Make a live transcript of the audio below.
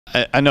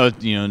I know,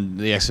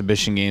 the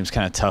exhibition game's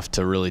kind of tough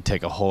to really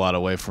take a whole lot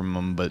away from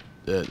them, but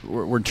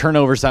were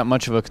turnovers that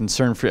much of a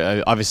concern for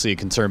you? Obviously a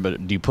concern,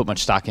 but do you put much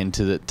stock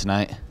into it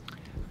tonight?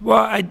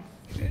 Well,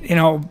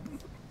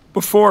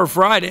 before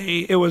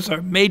Friday, it was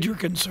a major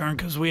concern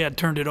because we had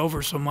turned it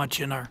over so much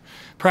in our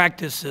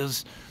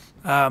practices.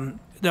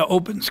 The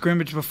open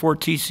scrimmage before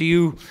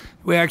TCU,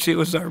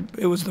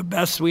 it was the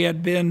best we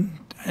had been.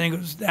 I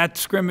think that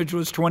scrimmage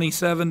was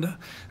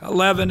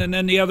 27-11, and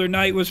then the other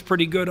night was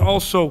pretty good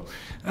also.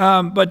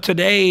 But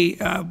today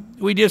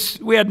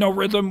we had no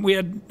rhythm.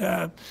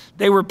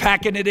 They were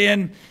packing it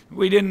in.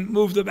 We didn't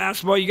move the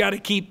basketball. You got to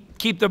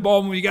keep the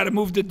ball. You got to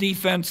move the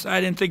defense. I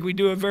didn't think we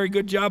do a very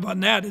good job on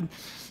that. And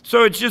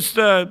so it's just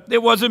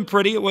it wasn't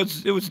pretty. It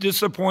was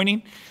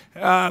disappointing.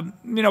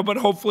 But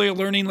hopefully a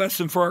learning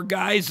lesson for our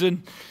guys.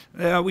 And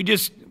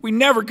we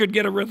never could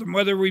get a rhythm.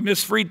 Whether we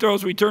missed free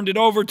throws, we turned it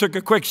over, took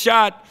a quick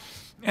shot.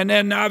 And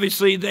then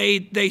obviously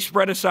they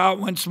spread us out,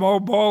 went small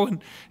ball,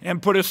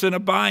 and put us in a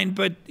bind.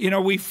 But,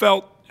 we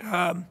felt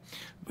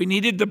we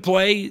needed to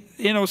play,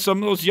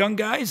 some of those young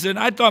guys. And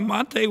I thought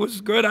Monte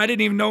was good. I didn't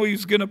even know he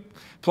was going to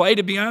play,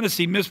 to be honest.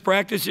 He missed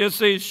practice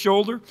yesterday, his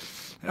shoulder.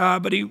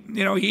 But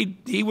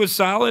he was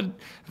solid.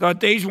 I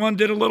thought Dejuan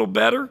did a little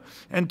better.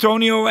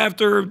 Antonio,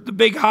 after the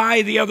big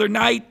high the other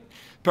night,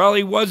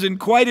 probably wasn't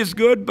quite as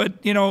good,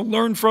 but,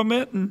 learned from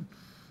it. And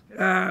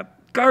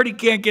Cardi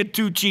can't get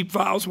 2 cheap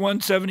fouls,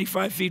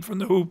 175 feet from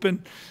the hoop,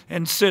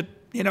 and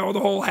sit, the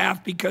whole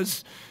half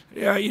because,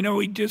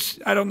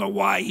 I don't know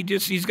why.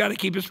 He's got to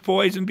keep his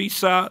poise and be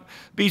smart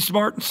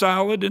and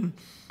solid. And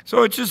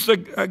so it's just,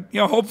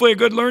 hopefully a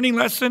good learning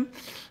lesson.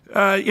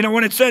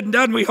 When it's said and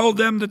done, we hold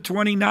them to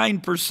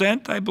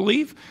 29%, I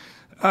believe,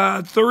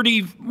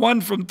 31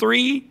 from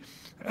 3,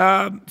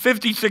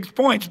 56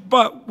 points,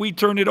 but we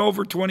turned it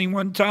over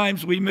 21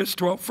 times. We missed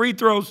 12 free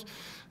throws.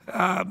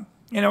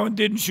 And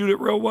didn't shoot it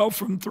real well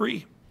from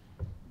 3.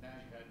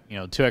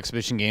 2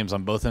 exhibition games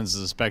on both ends of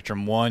the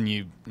spectrum. One,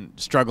 you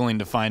struggling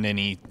to find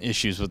any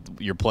issues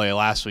with your play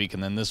last week,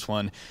 and then this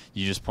one,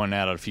 you just pointed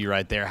out a few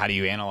right there. How do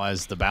you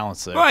analyze the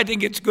balance there? Well, I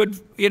think it's good.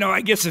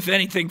 I guess if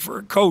anything for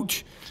a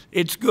coach,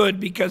 it's good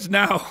because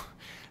now,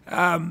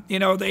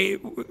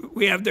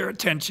 we have their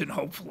attention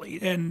hopefully,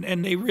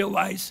 and they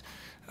realize.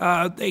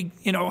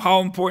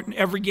 How important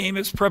every game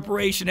is.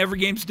 Preparation, every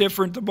game's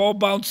different. The ball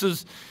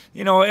bounces,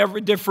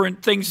 every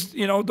different things,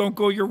 don't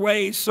go your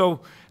way.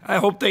 So I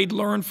hope they'd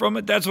learn from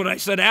it. That's what I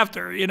said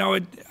after.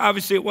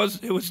 Obviously it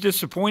was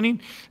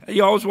disappointing.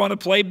 You always want to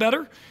play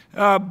better,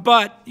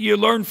 but you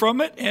learn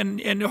from it,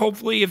 and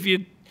hopefully if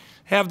you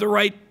have the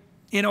right,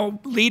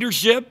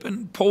 leadership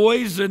and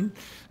poise, and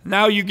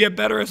now you get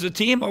better as a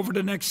team over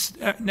the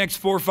next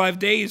 4 or 5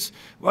 days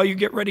while you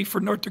get ready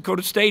for North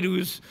Dakota State,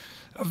 who's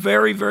a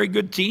very, very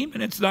good team,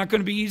 and it's not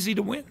going to be easy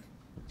to win.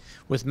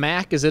 With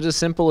Mac, is it as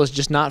simple as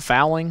just not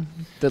fouling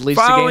that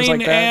leads to games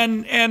like that?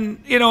 And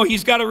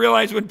he's got to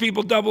realize when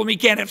people double him, he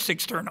can't have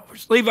 6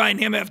 turnovers. Levi and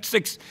him have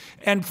 6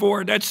 and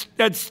 4. That's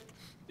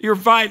your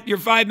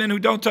five men who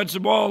don't touch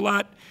the ball a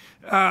lot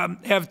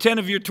have 10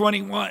 of your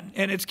 21,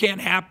 and it can't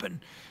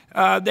happen.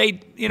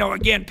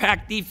 Again,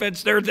 packed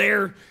defense, they're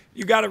there.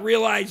 You got to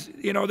realize,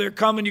 they're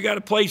coming. You got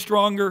to play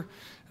stronger.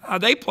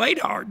 They played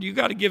hard. You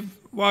got to give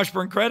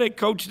Washburn credit.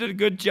 Coach did a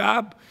good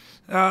job,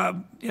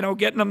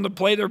 getting them to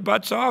play their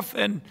butts off.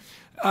 And,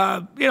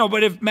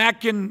 but if Mac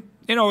can,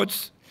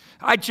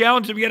 I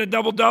challenged him to get a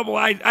double-double.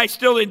 I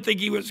still didn't think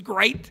he was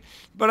great,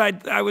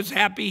 but I was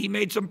happy he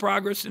made some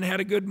progress and had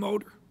a good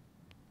motor.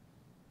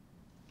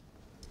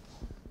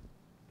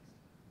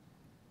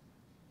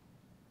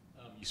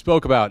 You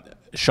spoke about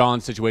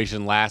Sean's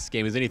situation last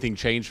game. Has anything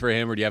changed for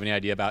him, or do you have any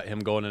idea about him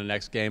going to the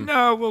next game?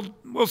 No,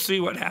 we'll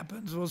see what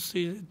happens. We'll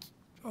see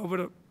over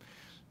the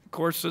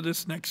course of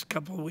this next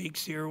couple of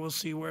weeks here. We'll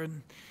see where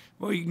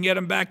you can get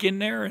him back in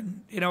there.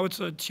 And,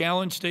 it's a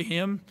challenge to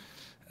him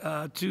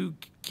to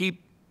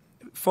keep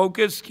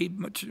focused, keep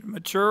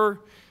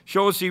mature,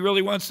 show us he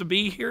really wants to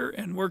be here,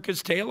 and work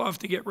his tail off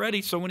to get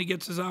ready so when he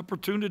gets his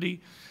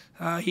opportunity,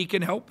 he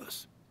can help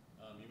us.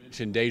 You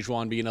mentioned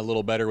Dejuan being a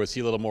little better. Was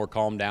he a little more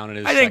calmed down in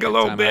his I think a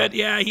little bit, out?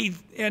 yeah.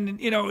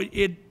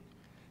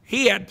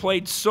 He had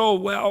played so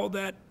well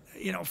that,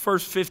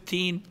 first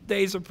 15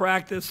 days of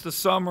practice, the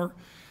summer,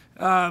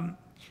 and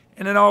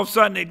then all of a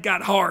sudden it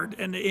got hard,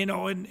 and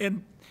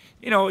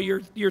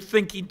you're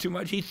thinking too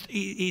much.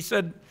 He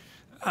said,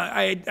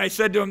 I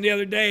said to him the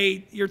other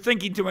day, "You're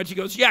thinking too much." He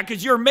goes, "Yeah,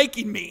 because you're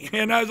making me."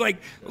 And I was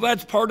like, "Well,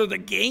 that's part of the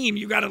game.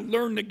 You got to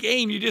learn the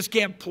game. You just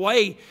can't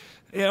play.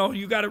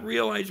 You got to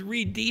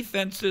read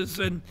defenses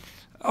and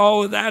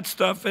all of that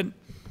stuff." And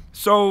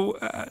so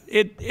I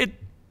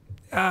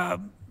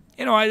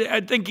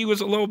think he was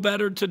a little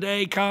better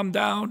today, calmed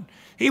down.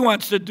 He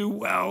wants to do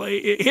well.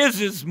 His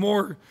is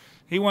more,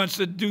 he wants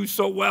to do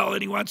so well,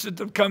 and he wants it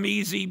to come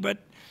easy, but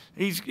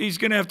he's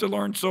going to have to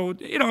learn. So,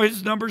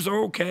 his numbers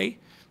are okay,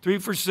 3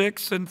 for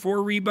 6 and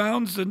 4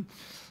 rebounds, and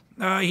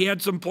he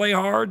had some play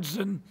hards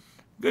and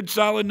good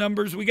solid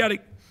numbers.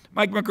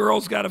 Mike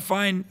McGurl's got to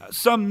find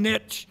some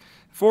niche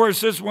 4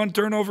 assists, 1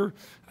 turnover.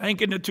 I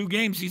think in the 2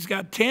 games he's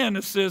got 10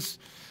 assists,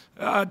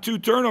 2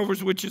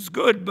 turnovers, which is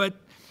good, but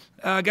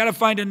got to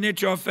find a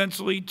niche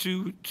offensively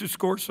to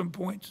score some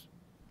points.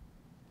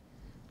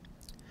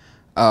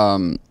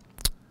 They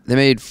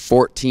made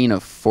 14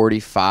 of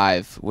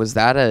 45. Was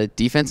that a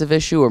defensive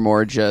issue or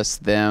more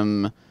just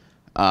them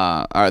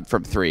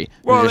from 3?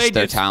 Well, just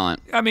their talent.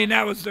 I mean,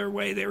 that was their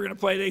way they were going to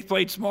play. They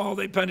played small.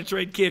 They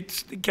penetrate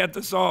kicks. They kept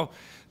us all.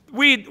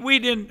 We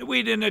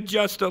didn't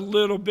adjust a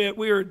little bit.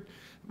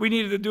 We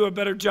needed to do a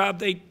better job.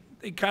 They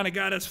kind of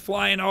got us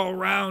flying all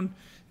around,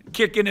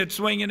 kicking it,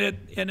 swinging it,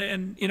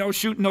 and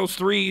shooting those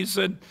threes.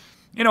 And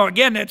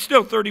again, that's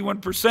still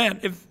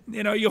 31%. If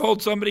you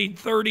hold somebody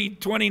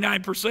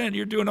 29%,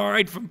 you're doing all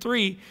right from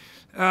 3.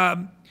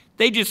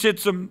 They just hit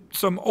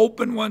some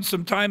open ones,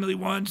 some timely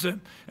ones,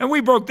 and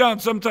we broke down.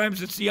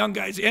 Sometimes it's the young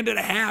guys. End of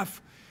the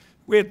half,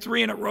 we had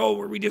 3 in a row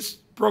where we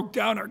just broke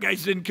down. Our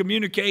guys didn't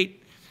communicate.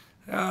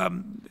 A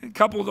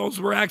couple of those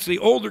were actually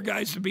older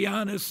guys, to be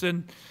honest,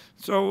 and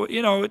so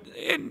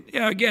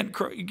again,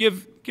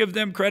 give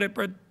them credit.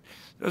 Brett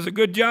does a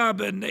good job,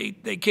 and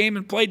they came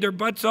and played their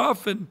butts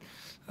off, and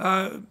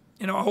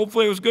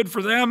hopefully it was good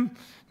for them,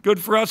 good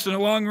for us in the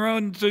long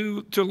run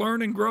to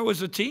learn and grow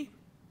as a team.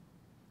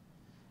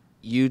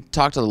 You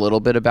talked a little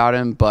bit about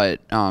him, but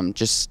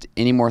just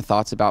any more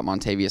thoughts about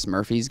Montavious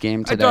Murphy's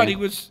game today?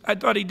 I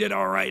thought he did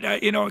all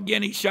right.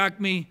 Again, he shocked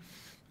me.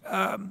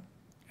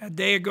 A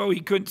day ago,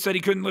 he said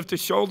he couldn't lift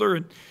his shoulder,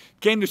 and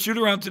came to shoot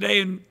around today.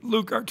 And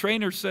Luke, our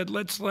trainer, said,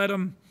 "Let's let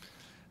him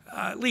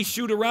at least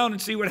shoot around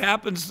and see what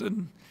happens."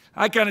 And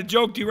I kind of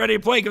joked, "You ready to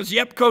play?" He goes,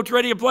 "Yep, coach,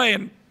 ready to play."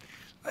 And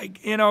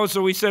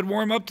so we said,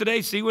 warm up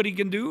today, see what he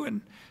can do.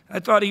 And I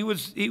thought he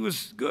was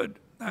good.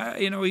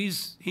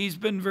 He's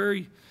been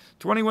very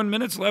 21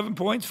 minutes, 11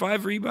 points,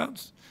 5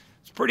 rebounds.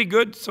 It's pretty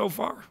good so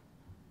far.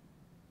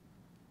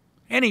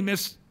 And he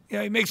missed.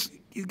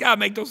 He's got to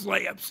make those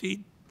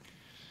layups.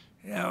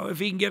 If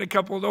he can get a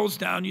couple of those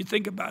down, you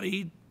think about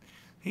it.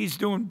 He's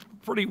doing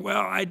pretty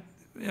well.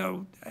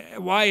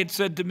 Wyatt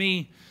said to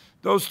me,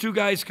 those 2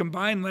 guys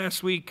combined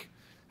last week,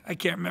 I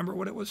can't remember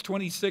what it was,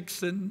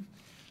 26 and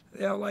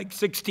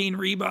 16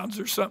 rebounds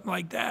or something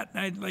like that.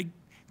 And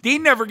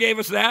Dean never gave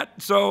us that,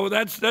 so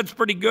that's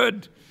pretty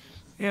good,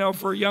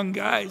 for young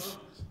guys.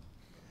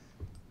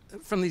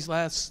 From these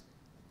last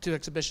 2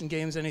 exhibition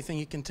games, anything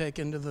you can take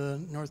into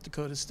the North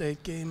Dakota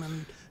State game,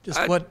 and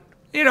just what?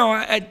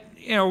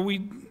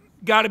 We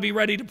got to be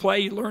ready to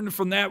play. You learn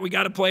from that. We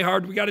got to play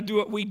hard. We got to do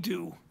what we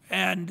do.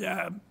 And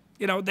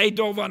they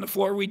dove on the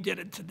floor. We did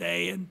it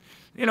today. And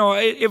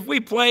if we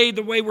play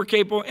the way we're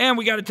capable, and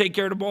we got to take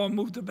care of the ball and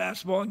move the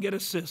basketball and get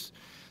assists.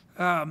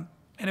 And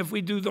if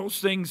we do those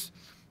things,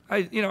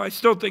 I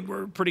still think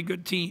we're a pretty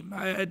good team.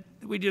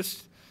 We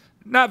just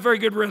not very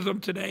good rhythm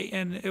today,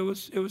 and it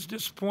was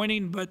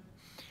disappointing. But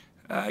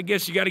I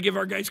guess you got to give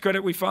our guys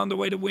credit. We found a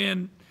way to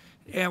win,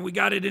 and we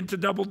got it into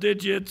double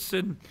digits.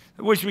 And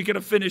I wish we could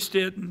have finished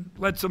it and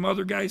let some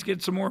other guys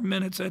get some more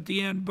minutes at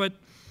the end. But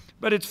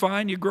it's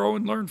fine. You grow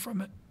and learn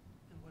from it.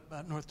 And what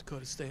about North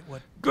Dakota State?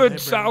 Good,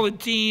 solid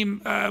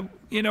team.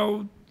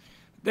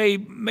 They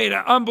made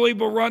an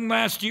unbelievable run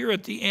last year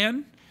at the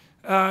end.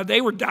 They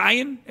were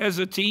dying as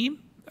a team.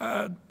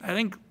 I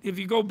think if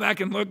you go back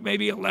and look,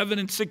 maybe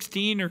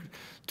 11-16 or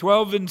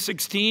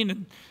 12-16,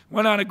 and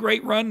went on a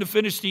great run to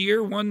finish the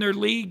year, won their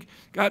league,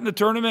 got in the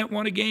tournament,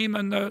 won a game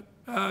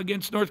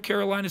against North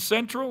Carolina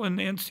Central in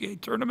the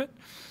NCAA tournament.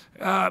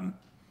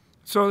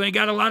 So they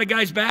got a lot of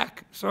guys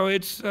back. So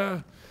it's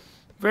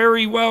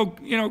very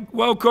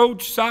well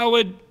coached,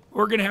 solid.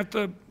 We're going to have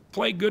to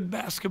play good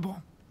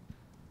basketball.